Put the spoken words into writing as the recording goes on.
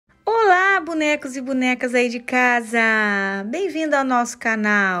Bonecos e bonecas aí de casa! Bem-vindo ao nosso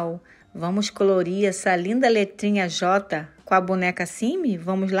canal! Vamos colorir essa linda letrinha J com a boneca Simy?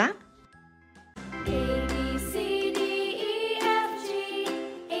 Vamos lá?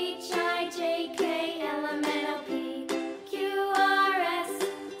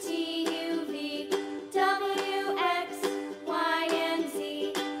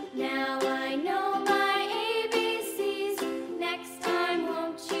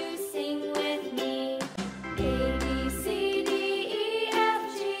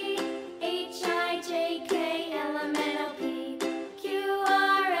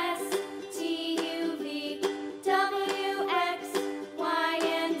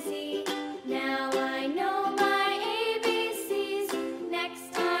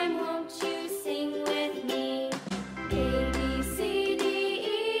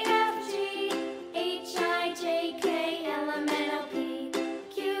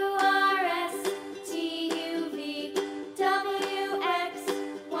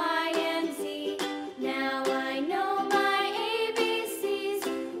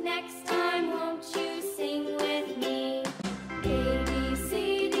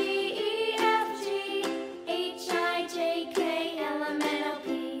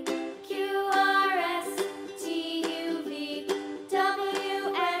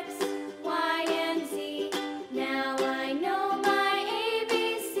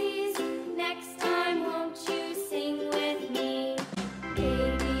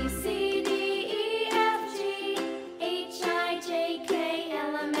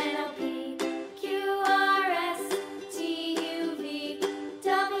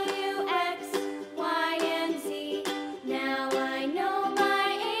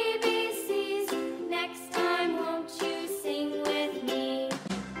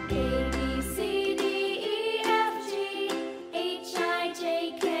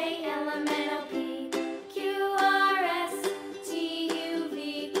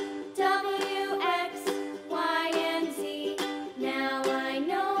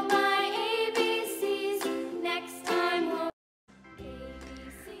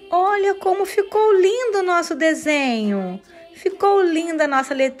 Olha como ficou lindo o nosso desenho! Ficou linda a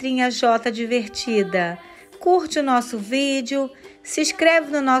nossa letrinha J divertida. Curte o nosso vídeo, se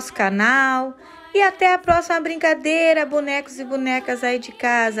inscreve no nosso canal e até a próxima brincadeira, bonecos e bonecas aí de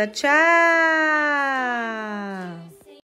casa. Tchau!